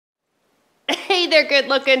Hey there, good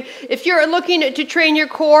looking. If you're looking to train your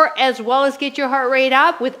core as well as get your heart rate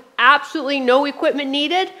up with absolutely no equipment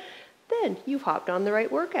needed, then you've hopped on the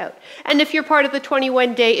right workout. And if you're part of the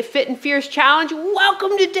 21-day Fit and Fierce Challenge,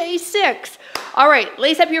 welcome to day 6. All right,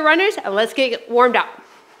 lace up your runners and let's get warmed up.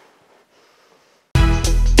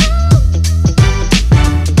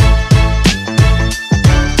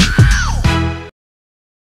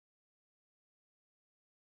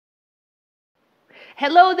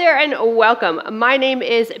 Hello there and welcome. My name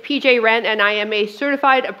is PJ Wren and I am a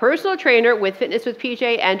certified personal trainer with Fitness with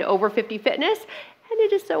PJ and Over 50 Fitness. And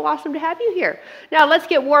it is so awesome to have you here. Now let's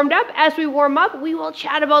get warmed up. As we warm up, we will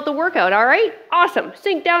chat about the workout, all right? Awesome.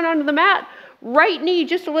 Sink down onto the mat. Right knee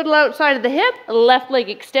just a little outside of the hip, left leg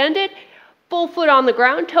extended, full foot on the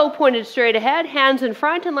ground, toe pointed straight ahead, hands in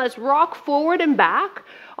front, and let's rock forward and back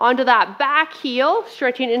onto that back heel,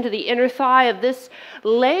 stretching into the inner thigh of this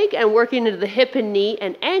leg and working into the hip and knee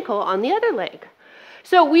and ankle on the other leg.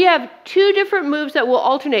 So we have 2 different moves that will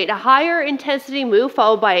alternate, a higher intensity move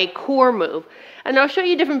followed by a core move. And I'll show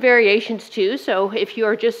you different variations too. So if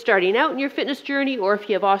you're just starting out in your fitness journey or if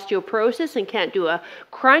you have osteoporosis and can't do a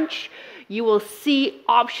crunch, you will see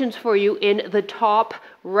options for you in the top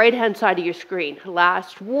right-hand side of your screen.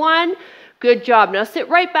 Last one. Good job. Now sit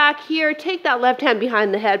right back here, take that left hand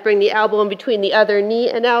behind the head, bring the elbow in between the other knee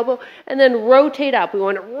and elbow, and then rotate up. We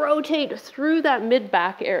want to rotate through that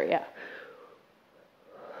mid-back area.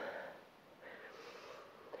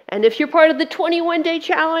 And if you're part of the 21-day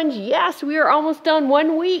challenge, yes, we are almost done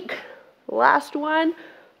 1 week. Last one.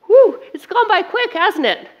 Whew, it's gone by quick, hasn't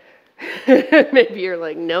it? Maybe you're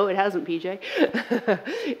like, no, it hasn't, PJ.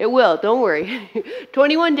 It will, don't worry.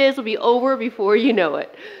 21 days will be over before you know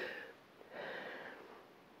it.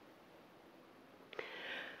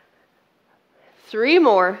 Three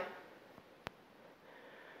more.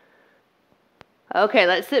 Okay,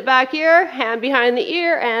 let's sit back here, hand behind the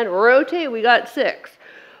ear, and rotate. We got 6.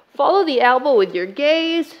 Follow the elbow with your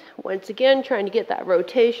gaze. Once again, trying to get that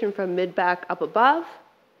rotation from mid-back up above.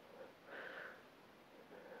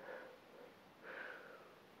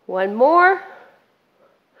 One more.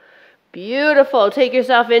 Beautiful. Take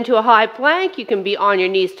yourself into a high plank. You can be on your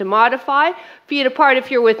knees to modify. Feet apart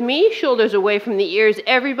if you're with me. Shoulders away from the ears,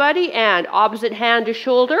 everybody. And opposite hand to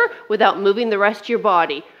shoulder without moving the rest of your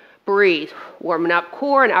body. Breathe. Warming up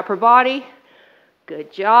core and upper body.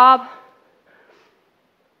 Good job.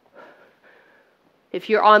 If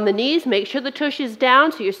you're on the knees, make sure the tush is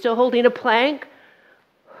down so you're still holding a plank.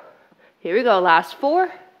 Here we go. Last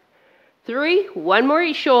 4, 3, one more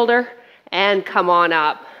each shoulder, and come on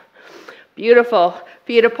up. Beautiful.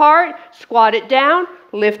 Feet apart, squat it down,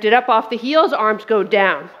 lift it up off the heels, arms go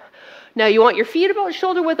down. Now you want your feet about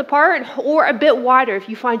shoulder width apart or a bit wider if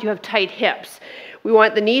you find you have tight hips. We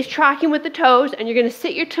want the knees tracking with the toes, and you're going to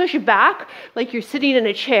sit your tush back like you're sitting in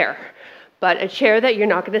a chair, but a chair that you're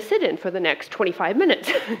not going to sit in for the next 25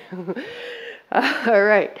 minutes. All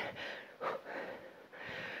right.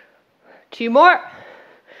 2 more.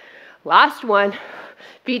 Last one.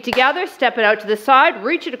 Feet together, step it out to the side,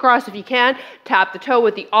 reach it across if you can, tap the toe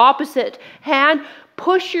with the opposite hand,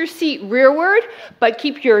 push your seat rearward, but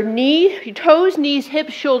keep your toes, knees,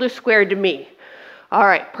 hips, shoulders squared to me. All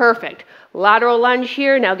right, perfect. Lateral lunge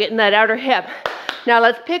here, now getting that outer hip. Now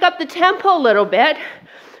let's pick up the tempo a little bit,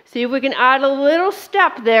 see if we can add a little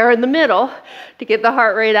step there in the middle to get the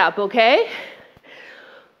heart rate up, okay?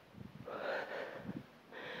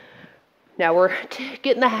 Now we're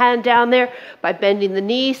getting the hand down there by bending the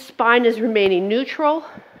knee. Spine is remaining neutral.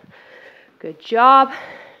 Good job.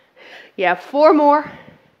 Yeah, 4 more.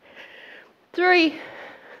 3,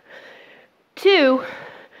 2,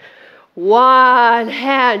 1.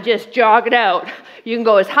 Hand, just jog it out. You can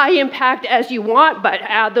go as high impact as you want, but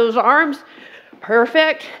add those arms.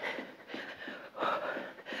 Perfect.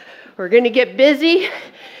 We're going to get busy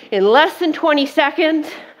in less than 20 seconds.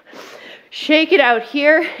 Shake it out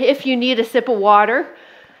here. If you need a sip of water,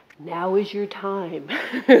 now is your time.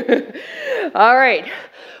 All right.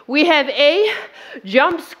 We have a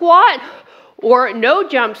jump squat or no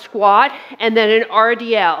jump squat, and then an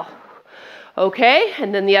RDL. Okay?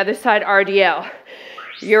 And then the other side RDL.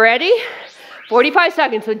 You ready? 45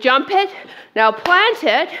 seconds. So jump it. Now plant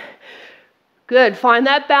it. Good. Find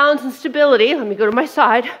that balance and stability. Let me go to my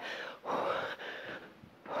side.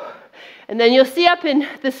 And then you'll see up in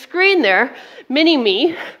the screen there, mini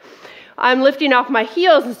me, I'm lifting off my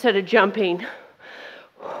heels instead of jumping.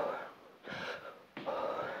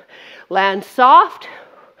 Land soft.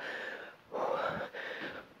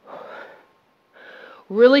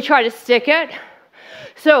 Really try to stick it.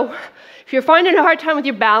 So if you're finding a hard time with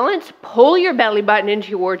your balance, pull your belly button in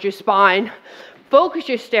towards your spine. focus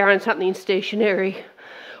your stare on something stationary.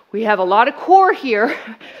 We have a lot of core here,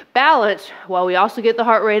 balance, while we also get the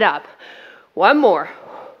heart rate up. One more.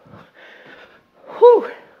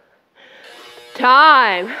 Whew.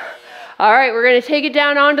 Time. All right, we're going to take it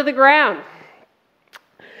down onto the ground.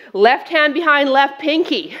 Left hand behind left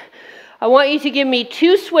pinky. I want you to give me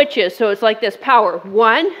 2 switches, so it's like this, power.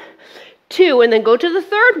 1, 2, and then go to the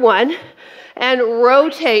third one and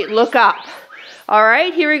rotate, look up. All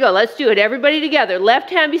right, here we go. Let's do it. Everybody together. Left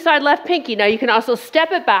hand beside left pinky. Now you can also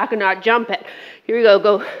step it back and not jump it. Here we go.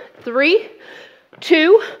 Go 3,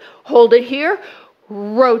 2, hold it here,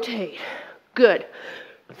 rotate. Good.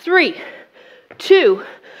 3, 2,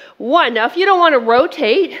 1. Now if you don't want to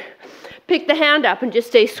rotate, pick the hand up and just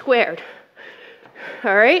stay squared.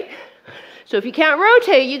 All right? So if you can't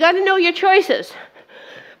rotate, you got to know your choices.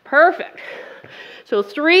 Perfect. So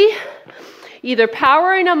 3, either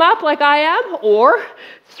powering them up like I am, or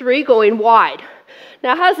 3 going wide.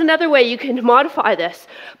 Now, how's another way you can modify this?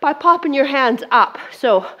 By popping your hands up.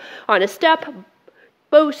 So on a step,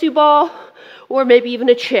 Bosu ball, or maybe even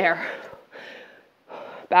a chair.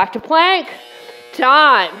 Back to plank.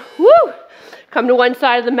 Time. Woo! Come to one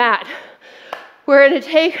side of the mat. We're going to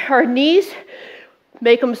take our knees,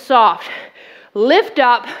 make them soft. Lift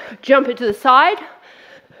up, jump it to the side,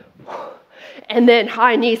 and then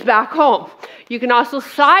high knees back home. You can also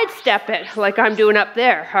sidestep it like I'm doing up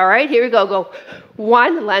there. All right, here we go. Go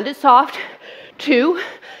 1, land it soft. 2,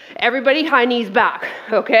 everybody high knees back.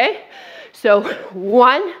 Okay? So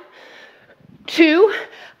 1, 2,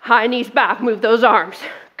 high knees back. Move those arms.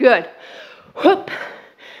 Good. Whoop.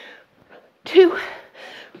 2.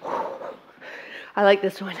 I like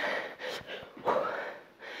this one.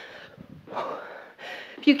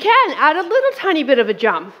 If you can, add a little tiny bit of a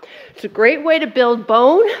jump. It's a great way to build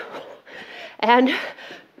bone and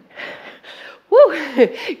woo,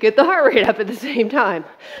 get the heart rate up at the same time.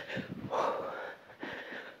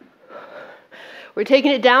 We're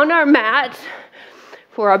taking it down our mat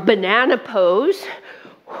for a banana pose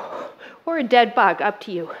or a dead bug, up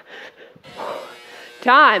to you.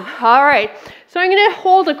 Time. All right. So I'm going to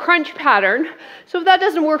hold a crunch pattern. So if that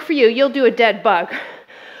doesn't work for you, you'll do a dead bug.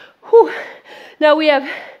 Whew. Now we have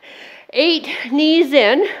 8 knees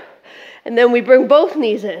in, and then we bring both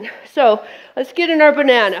knees in. So let's get in our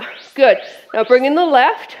banana. Good. Now bring in the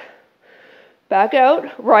left, back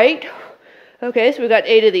out, right. Okay, so we've got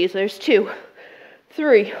 8 of these. There's 2,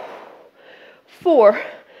 3, 4,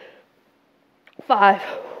 5,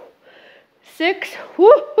 6,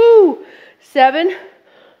 woohoo, 7,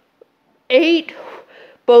 8,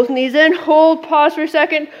 both knees in, hold, pause for a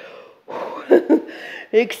second,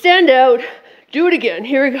 extend out, do it again,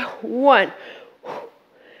 here we go, 1,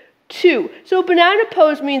 2. So banana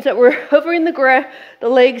pose means that we're hovering the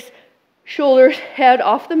legs, shoulders, head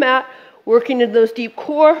off the mat, working in those deep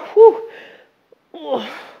core. Whew.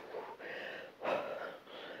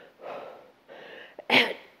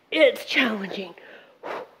 And it's challenging.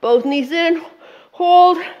 Both knees in,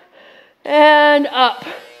 hold, and up.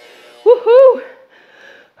 Woohoo!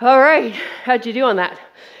 All right, how'd you do on that?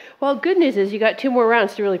 Well, good news is you got 2 more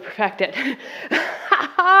rounds to really perfect it.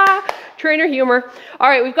 Trainer humor. All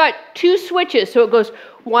right, we've got 2 switches. So it goes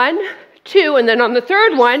 1, 2, and then on the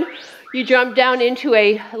third one, you jump down into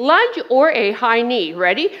a lunge or a high knee.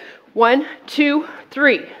 Ready? 1, 2,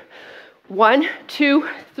 3. 1, 2,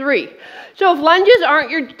 3. So if lunges aren't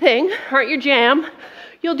your thing, aren't your jam,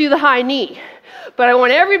 you'll do the high knee. But I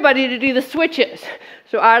want everybody to do the switches.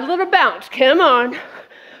 So add a little bounce. Come on.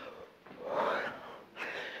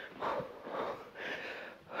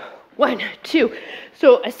 1, 2.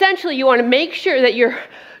 So essentially you want to make sure that you're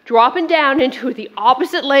dropping down into the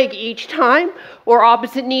opposite leg each time, or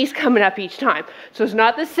opposite knees coming up each time. So it's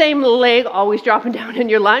not the same leg always dropping down in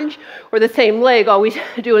your lunge, or the same leg always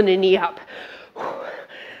doing the knee up.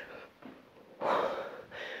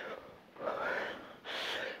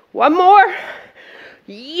 One more.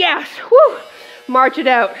 Yes. Woo. March it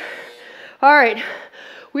out. All right.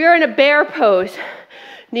 We are in a bear pose.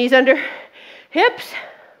 Knees under hips,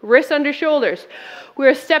 wrists under shoulders.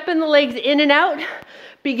 We're stepping the legs in and out.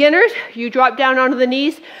 Beginners, you drop down onto the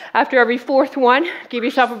knees. After every 4th one, give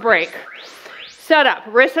yourself a break. Set up,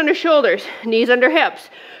 wrists under shoulders, knees under hips.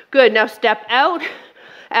 Good, now step out,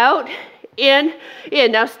 out, in.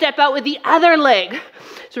 Now step out with the other leg.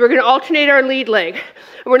 So we're gonna alternate our lead leg.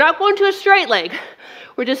 And we're not going to a straight leg.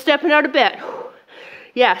 We're just stepping out a bit.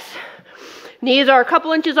 Yes, knees are a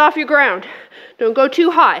couple inches off your ground. Don't go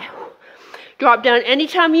too high. Drop down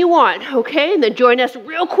anytime you want, okay? And then join us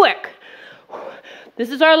real quick.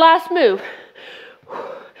 This is our last move.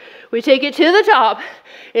 We take it to the top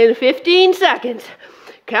in 15 seconds.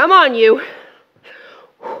 Come on, you.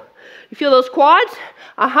 You feel those quads?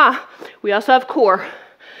 Aha. We also have core.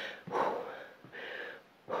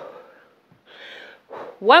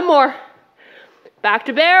 One more. Back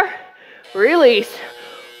to bear. Release.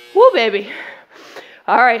 Woo, baby.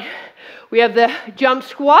 All right. We have the jump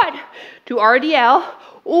squat to RDL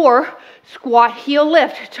or squat heel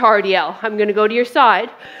lift to RDL. I'm going to go to your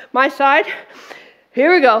side. My side.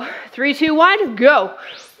 Here we go. 3, 2, 1, go.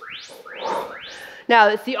 Now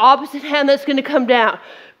it's the opposite hand that's going to come down.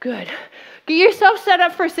 Good. Get yourself set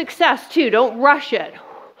up for success too. Don't rush it.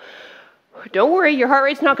 Don't worry, your heart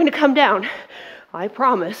rate's not going to come down. I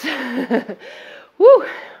promise. Woo.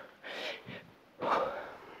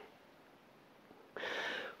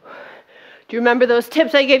 Do you remember those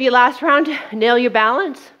tips I gave you last round? Nail your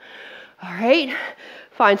balance. All right.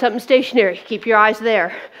 Find something stationary. Keep your eyes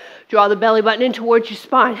there. Draw the belly button in towards your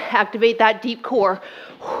spine. Activate that deep core.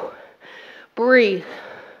 Breathe.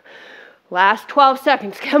 Last 12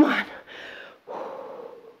 seconds. Come on.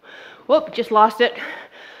 Whoop, just lost it.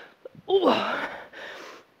 Ooh.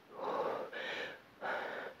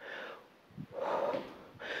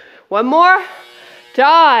 One more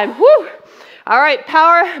time. Woo. All right,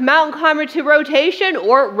 power mountain climber to rotation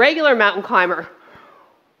or regular mountain climber.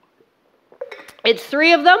 It's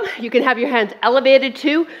 3 of them. You can have your hands elevated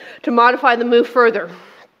too to modify the move further.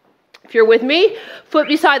 If you're with me, foot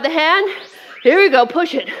beside the hand. Here we go,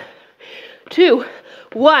 push it. 2,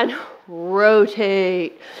 1,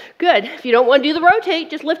 rotate. Good. If you don't want to do the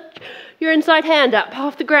rotate, just lift your inside hand up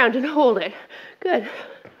off the ground and hold it. Good.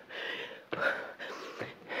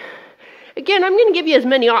 Again, I'm going to give you as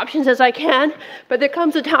many options as I can, but there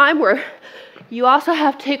comes a time where you also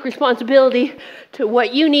have to take responsibility to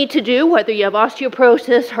what you need to do, whether you have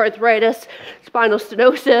osteoporosis, arthritis, spinal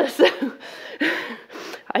stenosis,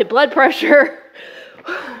 high blood pressure,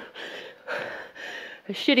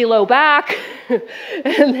 a shitty low back,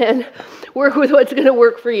 and then work with what's going to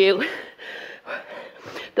work for you.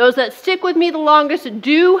 Those that stick with me the longest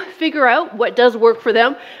do figure out what does work for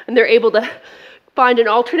them, and they're able to find an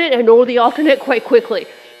alternate and know the alternate quite quickly.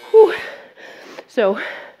 Whew. So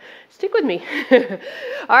stick with me.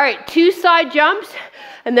 All right, 2 side jumps,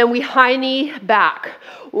 and then we high knee back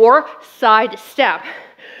or side step.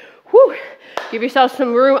 Whew. Give yourself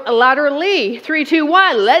some room laterally. 3, 2,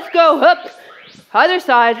 1, let's go. Up. Other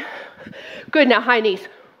side. Good, now high knees.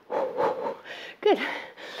 Good.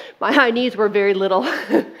 My high knees were very little.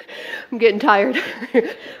 I'm getting tired.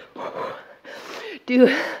 Do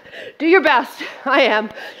your best. I am.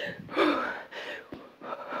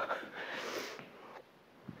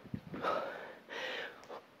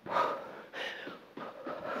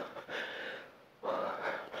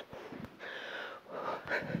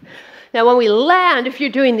 Now when we land, if you're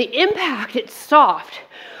doing the impact, it's soft,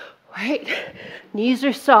 right? Knees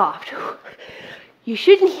are soft. You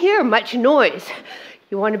shouldn't hear much noise.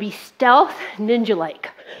 You want to be stealth, ninja-like.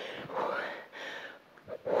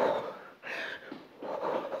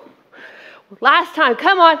 Last time,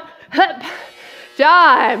 come on, up,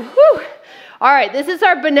 time. Whew. All right, this is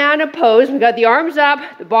our banana pose. We got the arms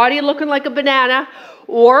up, the body looking like a banana,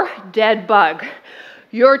 or dead bug.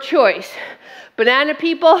 Your choice. Banana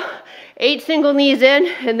people, 8 single knees in,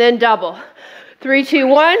 and then double. 3, 2,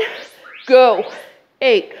 1, go.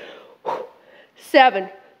 8, 7,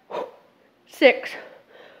 6.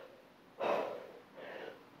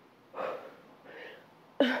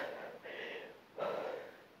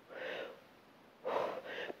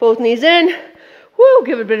 Both knees in. Woo,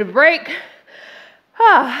 give it a bit of a break.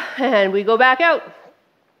 And we go back out.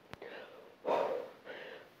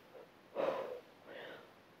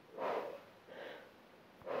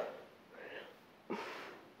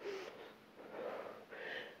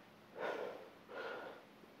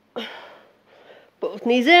 Both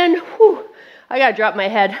knees in. Whew. I gotta drop my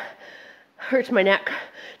head. Hurts my neck.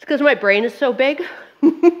 It's because my brain is so big.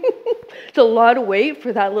 It's a lot of weight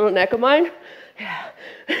for that little neck of mine. Yeah.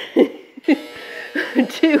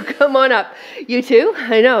 2, come on up. You too?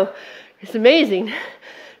 I know. It's amazing.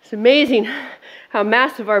 It's amazing how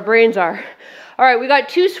massive our brains are. All right, we got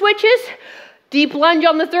 2 switches. Deep lunge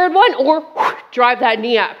on the 3rd one, or drive that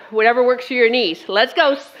knee up. Whatever works for your knees. Let's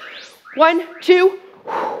go. 1, 2.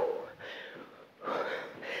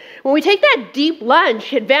 When we take that deep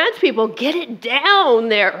lunge, advanced people, get it down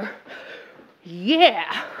there.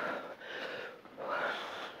 Yeah.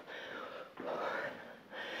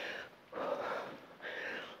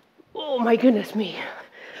 Oh my goodness me.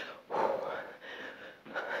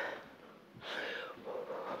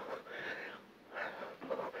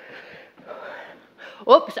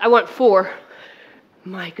 Oops, I want 4.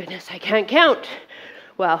 My goodness, I can't count.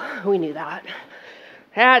 Well, we knew that.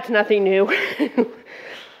 That's nothing new.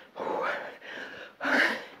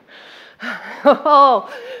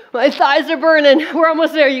 Oh, my thighs are burning. We're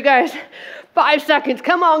almost there, you guys. 5 seconds.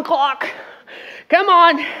 Come on, clock. Come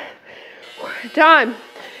on. Time.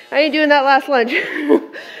 I ain't doing that last lunge.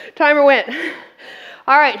 Timer went.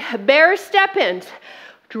 All right, bear step-ins.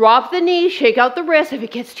 Drop the knees, shake out the wrists if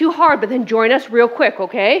it gets too hard, but then join us real quick,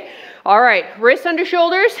 okay? All right, wrists under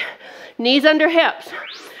shoulders, knees under hips.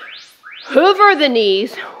 Hover the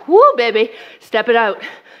knees. Woo, baby. Step it out.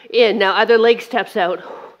 In. Now other leg steps out.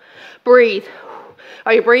 Breathe.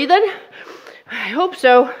 Are you breathing? I hope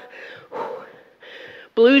so.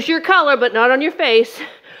 Blue's your color, but not on your face.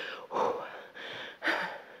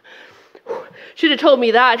 Should have told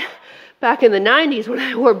me that back in the 90s when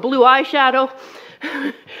I wore blue eyeshadow.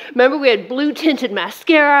 Remember, we had blue tinted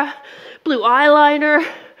mascara, blue eyeliner.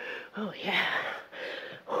 Oh, yeah.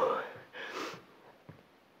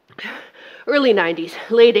 Early 90s,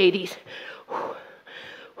 late 80s.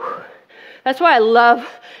 That's why I love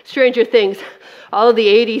Stranger Things. All of the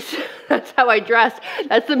 80s. That's how I dress.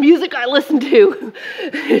 That's the music I listen to.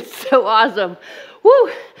 It's so awesome.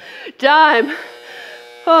 Woo! Time.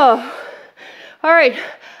 Oh. All right.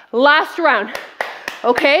 Last round.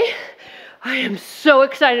 Okay? I am so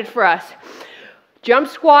excited for us. Jump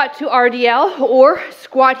squat to RDL or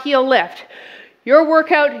squat heel lift. Your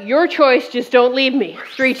workout, your choice, just don't leave me.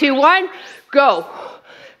 3, 2, 1, go.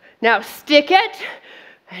 Now stick it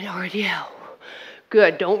and RDL.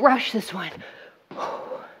 Good, don't rush this one.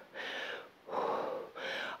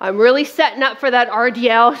 I'm really setting up for that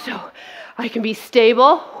RDL so I can be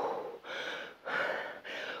stable.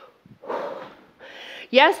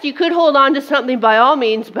 Yes, you could hold on to something by all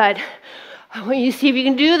means, but I want you to see if you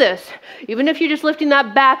can do this. Even if you're just lifting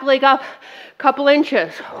that back leg up a couple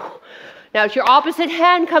inches. Now it's your opposite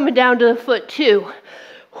hand coming down to the foot too.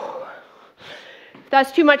 If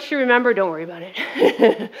that's too much to remember, don't worry about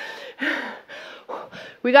it.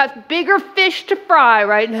 We got bigger fish to fry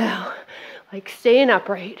right now, like staying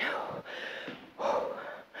upright.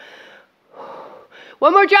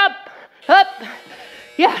 One more jump, up,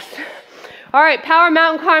 yes. All right, power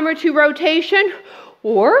mountain climber to rotation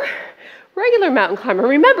or regular mountain climber.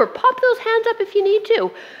 Remember, pop those hands up if you need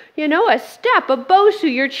to. You know, a step, a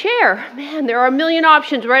Bosu, your chair. Man, there are a million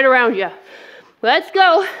options right around you. Let's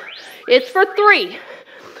go. It's for 3,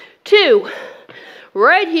 2,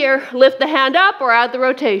 right here. Lift the hand up or add the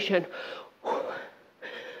rotation.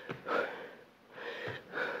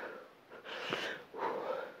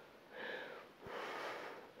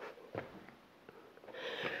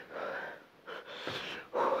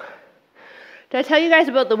 Did I tell you guys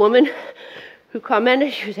about the woman who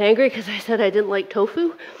commented she was angry because I said I didn't like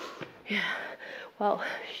tofu? Yeah, well,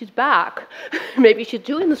 she's back. Maybe she's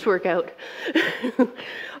doing this workout.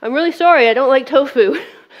 I'm really sorry, I don't like tofu.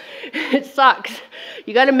 It sucks.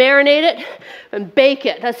 You gotta marinate it and bake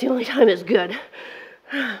it. That's the only time it's good.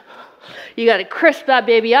 You gotta crisp that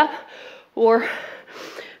baby up or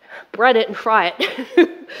bread it and fry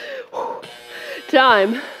it.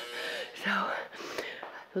 Time. So,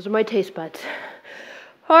 those are my taste buds.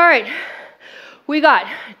 All right, we got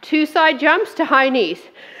 2 side jumps to high knees.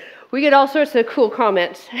 We get all sorts of cool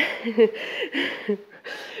comments.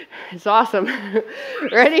 It's awesome.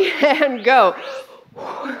 Ready and go.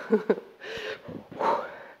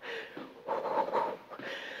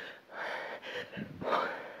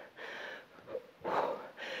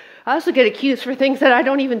 I also get accused for things that I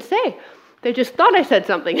don't even say. They just thought I said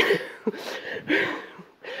something.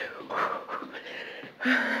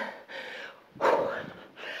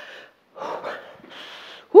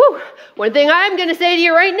 Whew. One thing I'm going to say to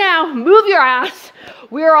you right now, move your ass.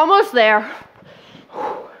 We're almost there.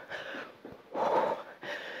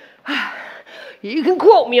 You can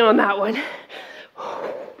quote me on that one.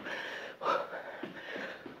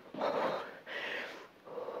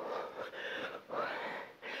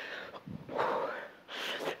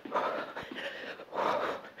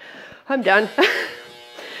 I'm done.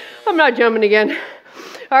 I'm not jumping again.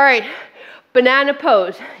 All right, banana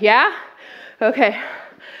pose, yeah? Okay,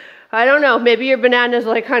 I don't know, maybe your banana's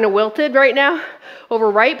like kind of wilted right now,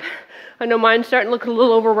 overripe. I know mine's starting to look a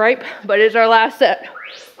little overripe, but it's our last set.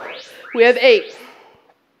 We have 8.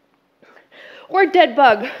 Or dead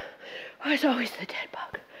bug. Oh, it's always the dead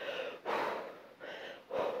bug.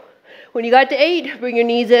 When you got to 8, bring your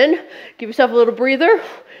knees in, give yourself a little breather,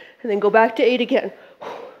 and then go back to 8 again.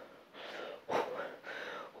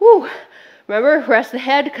 Whew. Remember, rest the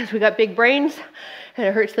head because we got big brains and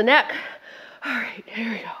it hurts the neck. All right,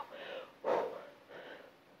 here we go.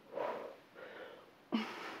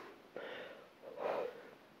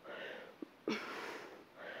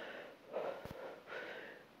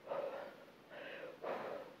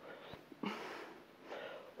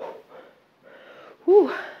 Whew.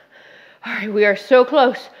 All right, we are so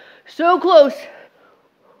close. So close.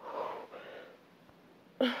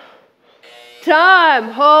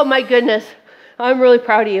 Time. Oh my goodness. I'm really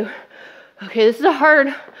proud of you. Okay, this is a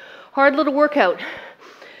hard little workout.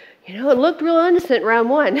 You know, it looked real innocent round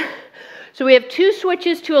one. So we have 2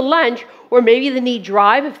 switches to a lunge, or maybe the knee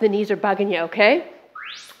drive if the knees are bugging you, okay?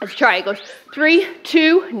 Let's try. It goes 3,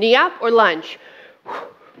 2, knee up or lunge.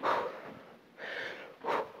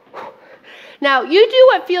 Now, you do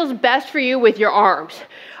what feels best for you with your arms.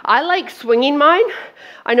 I like swinging mine.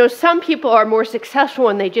 I know some people are more successful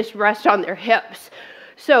when they just rest on their hips.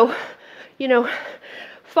 So, you know,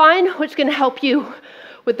 find what's going to help you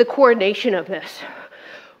with the coordination of this.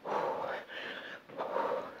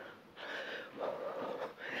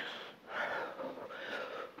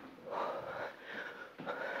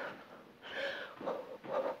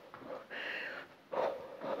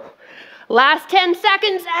 Last 10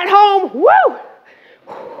 seconds at home. Woo!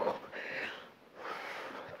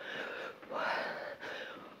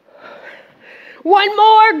 One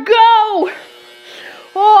more, go!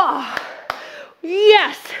 Oh,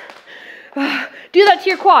 yes. Do that to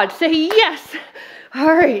your quads. Say yes.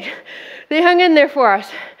 All right. They hung in there for us.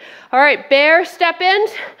 All right, bear step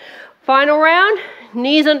ins. Final round.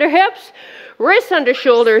 Knees under hips, wrists under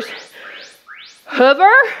shoulders.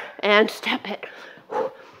 Hover and step it.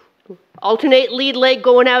 Alternate lead leg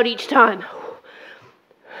going out each time.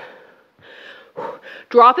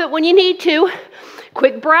 Drop it when you need to.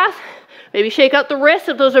 Quick breath. Maybe shake out the wrists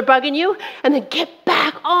if those are bugging you. And then get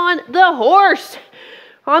back on the horse.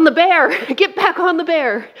 On the bear. Get back on the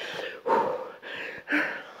bear.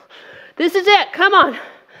 This is it. Come on.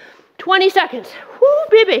 20 seconds. Woo,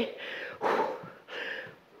 baby.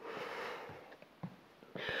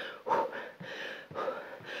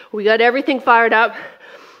 We got everything fired up.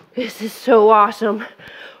 This is so awesome.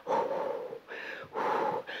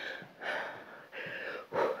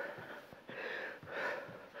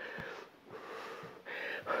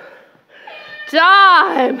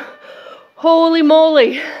 Time! Holy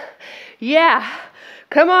moly. Yeah.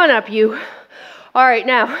 Come on up, you. All right,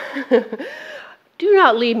 now, do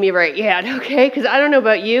not leave me right yet, okay? Because I don't know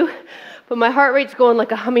about you, but my heart rate's going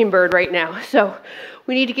like a hummingbird right now. So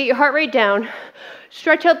we need to get your heart rate down,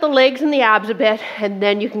 stretch out the legs and the abs a bit, and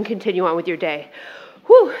then you can continue on with your day.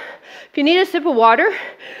 Whew. If you need a sip of water,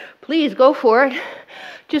 please go for it.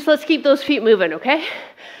 Just let's keep those feet moving, okay?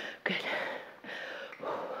 Good.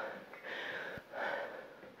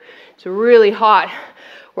 It's really hot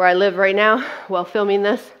where I live right now while filming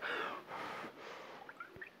this.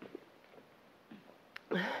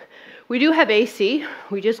 We do have AC.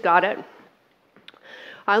 We just got it.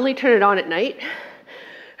 I only turn it on at night.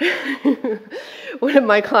 One of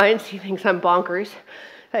my clients, he thinks I'm bonkers.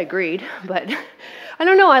 I agreed, but I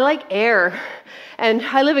don't know. I like air. And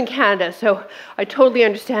I live in Canada, so I totally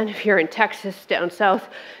understand if you're in Texas down south,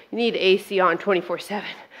 you need AC on 24/7.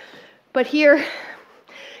 But here,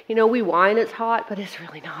 you know, we whine it's hot, but it's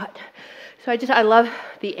really not. So I love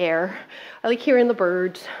the air. I like hearing the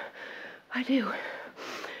birds. I do.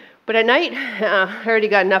 But at night, I already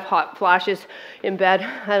got enough hot flashes in bed.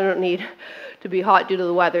 I don't need to be hot due to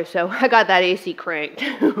the weather, so I got that AC cranked.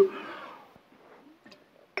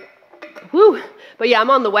 Woo! But yeah,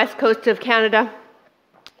 I'm on the west coast of Canada.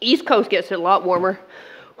 East coast gets a lot warmer.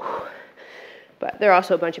 But they're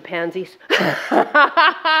also a bunch of pansies.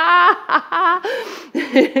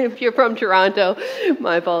 If you're from Toronto,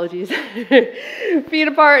 my apologies. Feet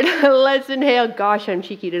apart, let's inhale. Gosh, I'm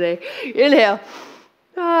cheeky today. Inhale.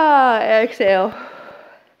 Exhale.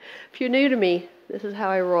 If you're new to me, this is how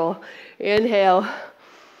I roll. Inhale.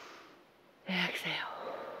 Exhale.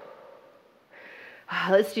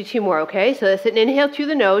 Let's do 2 more, okay? So that's an inhale through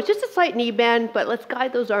the nose, just a slight knee bend, but let's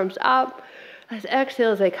guide those arms up. Let's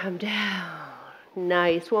exhale as they come down.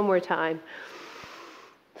 Nice. One more time.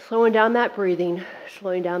 Slowing down that breathing,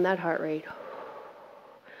 slowing down that heart rate.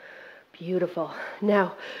 Beautiful.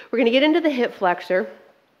 Now, we're going to get into the hip flexor,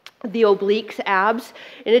 the obliques, abs,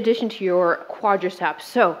 in addition to your quadriceps.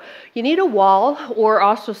 So you need a wall or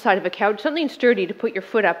also side of a couch, something sturdy to put your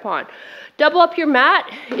foot up on. Double up your mat.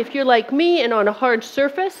 If you're like me and on a hard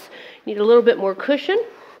surface, you need a little bit more cushion.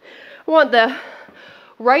 I want the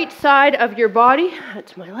right side of your body,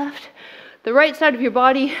 that's my left, the right side of your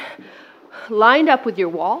body lined up with your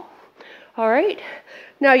wall. All right.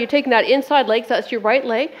 Now you're taking that inside leg, so that's your right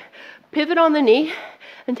leg. Pivot on the knee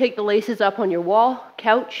and take the laces up on your wall,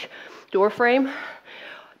 couch, door frame.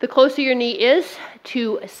 The closer your knee is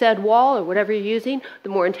to said wall or whatever you're using, the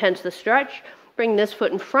more intense the stretch. Bring this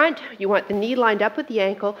foot in front. You want the knee lined up with the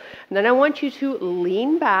ankle. And then I want you to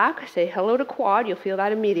lean back. Say hello to quad. You'll feel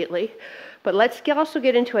that immediately. But let's also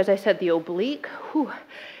get into, as I said, the oblique,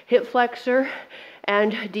 hip flexor,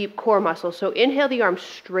 and deep core muscles. So inhale the arms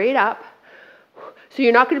straight up. So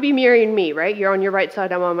you're not going to be mirroring me, right? You're on your right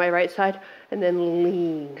side, I'm on my right side. And then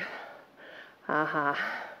lean.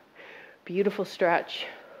 Beautiful stretch.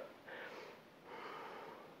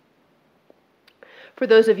 For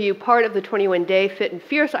those of you part of the 21-day Fit and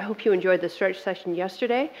Fierce, I hope you enjoyed the stretch session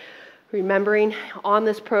yesterday. Remembering on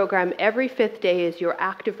this program, every 5th day is your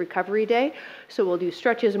active recovery day. So we'll do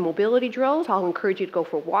stretches and mobility drills. I'll encourage you to go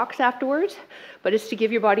for walks afterwards. But it's to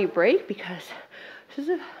give your body a break because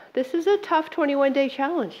this is a tough 21-day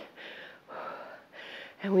challenge.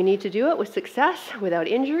 And we need to do it with success, without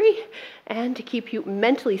injury, and to keep you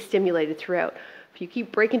mentally stimulated throughout. If you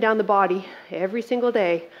keep breaking down the body every single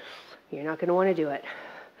day, you're not going to want to do it.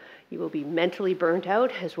 You will be mentally burnt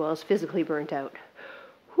out as well as physically burnt out.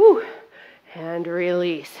 Whew. And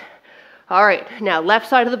release. All right, now left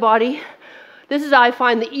side of the body. This is, I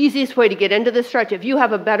find, the easiest way to get into this stretch. If you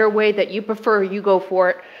have a better way that you prefer, you go for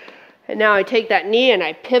it. And now I take that knee and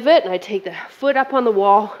I pivot and I take the foot up on the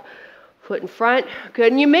wall, foot in front.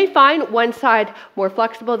 Good. And you may find one side more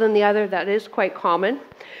flexible than the other. That is quite common.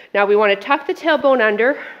 Now we want to tuck the tailbone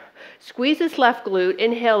under, squeeze this left glute,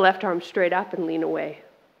 inhale, left arm straight up and lean away.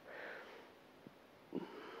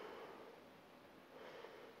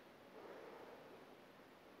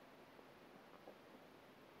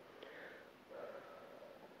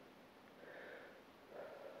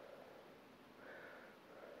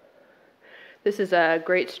 This is a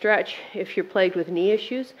great stretch if you're plagued with knee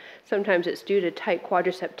issues. Sometimes it's due to tight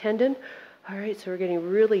quadricep tendon. All right, so we're getting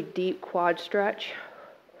really deep quad stretch.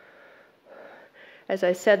 As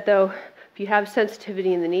I said though, if you have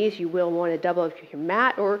sensitivity in the knees, you will want to double up your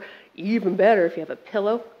mat, or even better, if you have a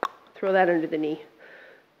pillow, throw that under the knee.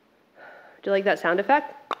 Do you like that sound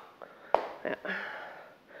effect? Yeah.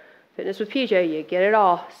 Fitness with PJ, you get it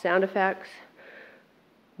all. Sound effects,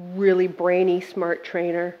 really brainy, smart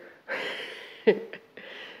trainer.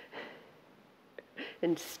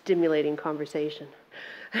 And stimulating conversation.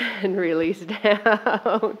 And release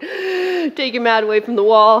down. Take your mat away from the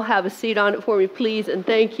wall. Have a seat on it for me, please, and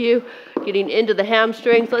thank you. Getting into the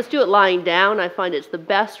hamstrings. Let's do it lying down. I find it's the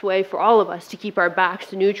best way for all of us to keep our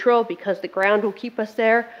backs neutral because the ground will keep us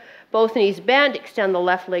there. Both knees bent. Extend the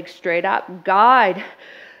left leg straight up. Guide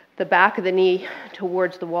the back of the knee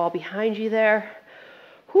towards the wall behind you there.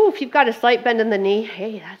 Whew, if you've got a slight bend in the knee,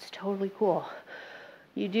 hey, that's totally cool.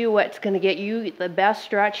 You do what's going to get you the best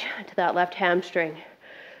stretch to that left hamstring.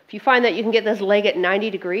 If you find that you can get this leg at 90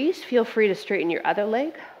 degrees, feel free to straighten your other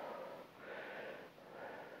leg.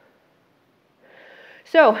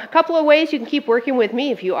 So, a couple of ways you can keep working with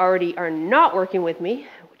me if you already are not working with me,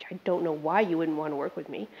 which I don't know why you wouldn't want to work with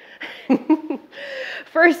me.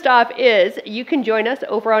 First off is you can join us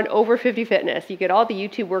over on Over 50 Fitness. You get all the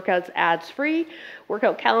YouTube workouts ads-free,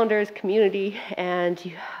 workout calendars, community, and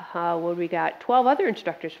what we got? 12 other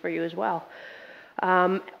instructors for you as well.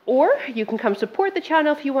 Or you can come support the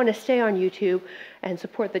channel if you want to stay on YouTube and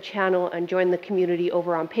support the channel and join the community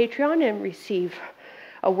over on Patreon and receive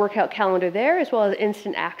a workout calendar there, as well as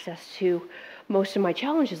instant access to most of my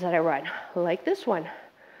challenges that I run, like this one.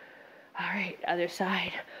 All right, other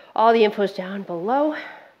side. All the info's down below.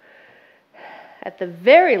 At the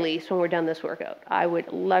very least, when we're done this workout, I would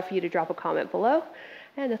love for you to drop a comment below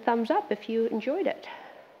and a thumbs up if you enjoyed it.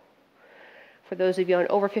 For those of you on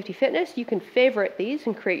Over 50 Fitness, you can favorite these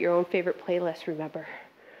and create your own favorite playlist, remember.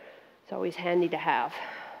 It's always handy to have.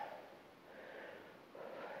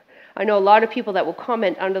 I know a lot of people that will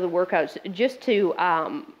comment under the workouts just to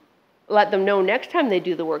let them know next time they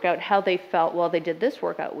do the workout how they felt while they did this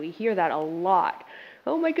workout. We hear that a lot.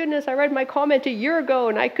 Oh my goodness, I read my comment a year ago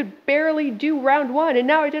and I could barely do round 1 and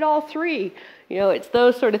now I did all 3. You know, it's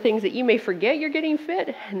those sort of things that you may forget you're getting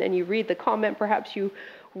fit, and then you read the comment perhaps you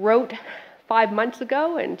wrote 5 months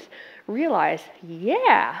ago and realize,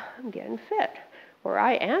 yeah, I'm getting fit, or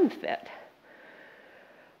I am fit.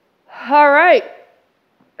 All right.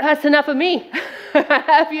 That's enough of me.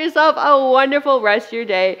 Have yourself a wonderful rest of your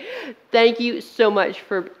day. Thank you so much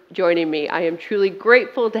for joining me. I am truly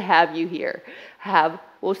grateful to have you here.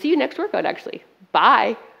 We'll see you next workout, actually.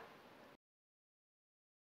 Bye.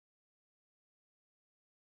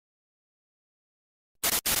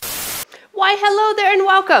 Why, hello there and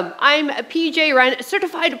welcome. I'm PJ Wren, a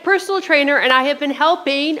certified personal trainer, and I have been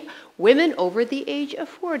helping women over the age of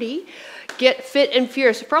 40 get fit and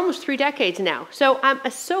fierce for almost 3 decades now. So I'm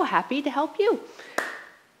so happy to help you.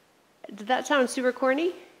 Did that sound super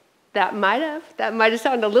corny? That might have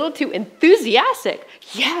sounded a little too enthusiastic.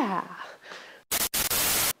 Yeah.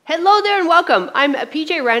 Hello there and welcome. I'm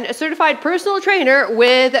PJ Wren, a certified personal trainer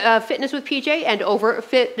with Fitness with PJ and Over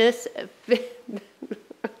Fitness.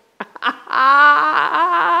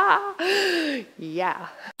 Yeah.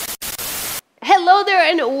 Hello there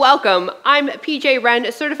and welcome. I'm PJ Wren,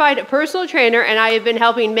 a certified personal trainer, and I have been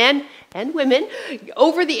helping men and women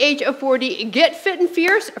over the age of 40 get fit and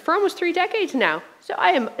fierce for almost 3 decades now. So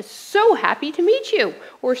I am so happy to meet you.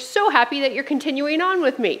 We're so happy that you're continuing on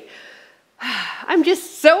with me. I'm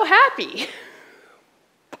just so happy.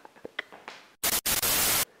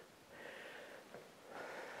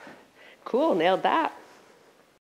 Cool, nailed that.